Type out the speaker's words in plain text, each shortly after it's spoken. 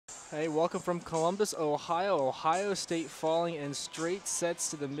Hey, welcome from Columbus, Ohio. Ohio State falling in straight sets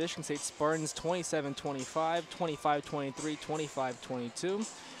to the Michigan State Spartans 27-25, 25-23, 25-22.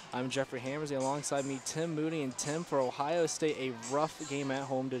 I'm Jeffrey Hammersley. Alongside me, Tim Moody. And Tim, for Ohio State, a rough game at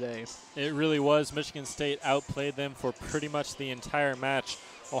home today. It really was. Michigan State outplayed them for pretty much the entire match.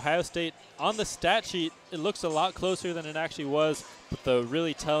 Ohio State, on the stat sheet, it looks a lot closer than it actually was, but the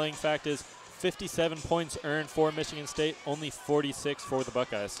really telling fact is 57 points earned for Michigan State, only 46 for the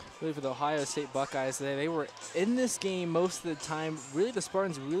Buckeyes. Really, for the Ohio State Buckeyes, they were in this game most of the time. Really, the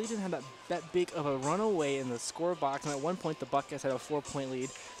Spartans really didn't have that big of a runaway in the score box. And at one point, the Buckeyes had a 4-point lead.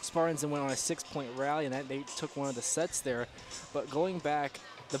 Spartans then went on a 6-point rally, and they took one of the sets there. But going back,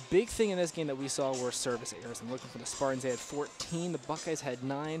 the big thing in this game that we saw were service errors. I'm looking for the Spartans. They had 14. The Buckeyes had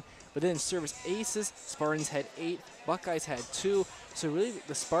 9. But then service aces, Spartans had 8. Buckeyes had 2. So really,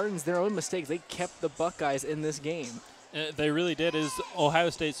 the Spartans, their own mistakes, they kept the Buckeyes in this game. They really did. Is Ohio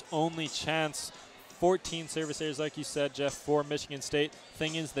State's only chance. 14 service errors, like you said, Jeff, for Michigan State.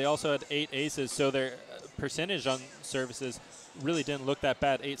 Thing is, they also had 8 aces, so their percentage on services really didn't look that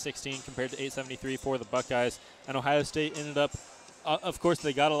bad. 816 compared to 873 for the Buckeyes. And Ohio State ended up, of course,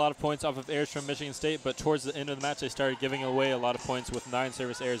 they got a lot of points off of errors from Michigan State, but towards the end of the match, they started giving away a lot of points with 9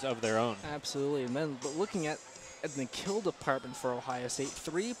 service errors of their own. Absolutely. And then, but looking at the kill department for Ohio State,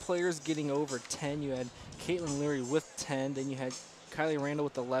 3 players getting over 10. You had Caitlin Leary with 10. Then you had Kylie Randall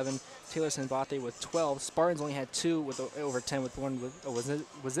with 11. Taylor Sanbate with 12. Spartans only had 2 with over 10, with one with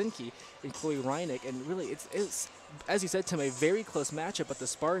Wazinski and Chloe Reineck. And really, it's, as you said, Tim, a very close matchup, but the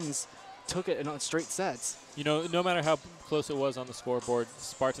Spartans took it in straight sets. You know, no matter how close it was on the scoreboard,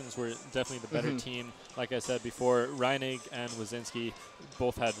 Spartans were definitely the better team. Like I said before, Reinig and Wazinski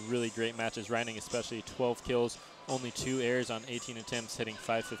both had really great matches. Reinig especially 12 kills, only 2 errors on 18 attempts, hitting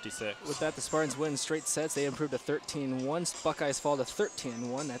 556. With that, the Spartans win straight sets. They improved to 13-1. Buckeyes fall to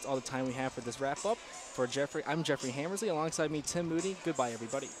 13-1. That's all the time we have for this wrap-up. For Jeffrey, I'm Jeffrey Hammersley. Alongside me, Tim Moody. Goodbye,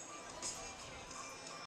 everybody.